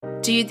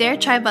Do you dare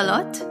try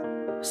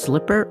balot?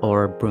 Slipper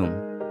or broom?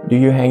 Do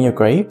you hang your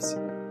grapes?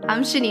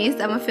 I'm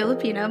Shanice. I'm a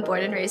Filipina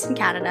born and raised in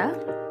Canada.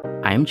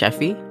 I'm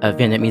Jeffy, a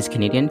Vietnamese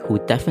Canadian who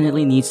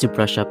definitely needs to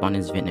brush up on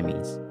his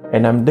Vietnamese.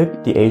 And I'm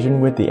Đức, the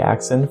Asian with the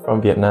accent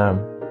from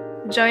Vietnam.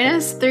 Join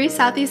us, three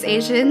Southeast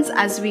Asians,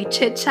 as we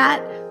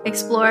chit-chat,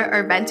 explore,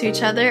 or vent to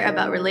each other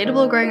about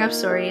relatable growing-up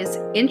stories,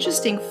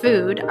 interesting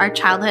food, our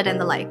childhood,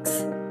 and the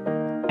likes.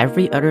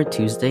 Every other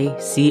Tuesday,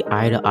 see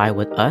eye to eye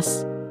with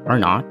us, or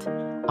not,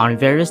 on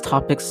various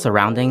topics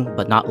surrounding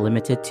but not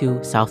limited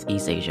to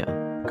Southeast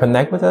Asia.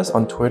 Connect with us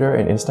on Twitter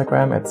and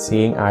Instagram at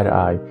Seeing Eye to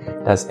Eye.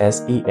 That's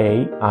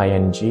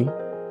SEAING.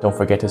 Don't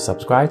forget to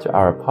subscribe to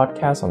our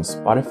podcast on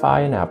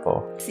Spotify and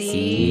Apple.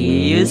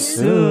 See you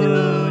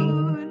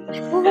soon.